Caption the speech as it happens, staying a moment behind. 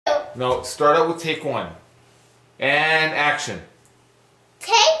No, start out with take one. And action.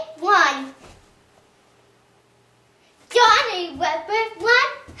 Take one. Johnny Whipper,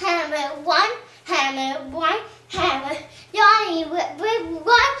 one hammer, one hammer, one hammer. Johnny Whipper,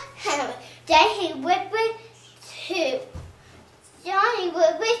 one hammer. Daddy Whipper, two. Johnny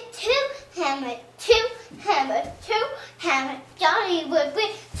Whipper, two hammer, two hammer, two hammer. Johnny Whipper,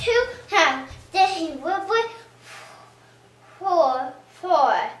 two hammer. Daddy Whipper, four.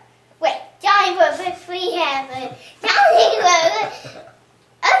 Wait, Johnny Whipper, three hammer. Johnny Whipper.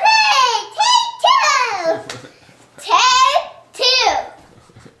 Okay, take two. Take two.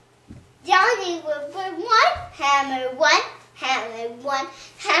 Johnny Whipper, one hammer, one hammer, one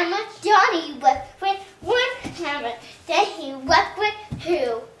hammer. Johnny Whipper, one hammer. Daddy Whipper,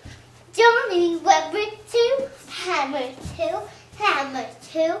 two. Johnny Whipper, two hammer, two hammer,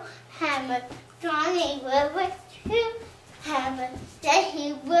 two hammer. Johnny Whipper, two hammer.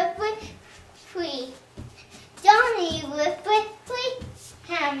 Daddy Whipper, three. Johnny Whipper, three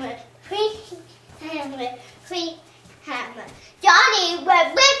hammer, three hammer, three hammer. Johnny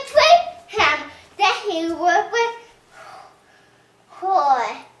Whipper, three hammer. Daddy Whipper.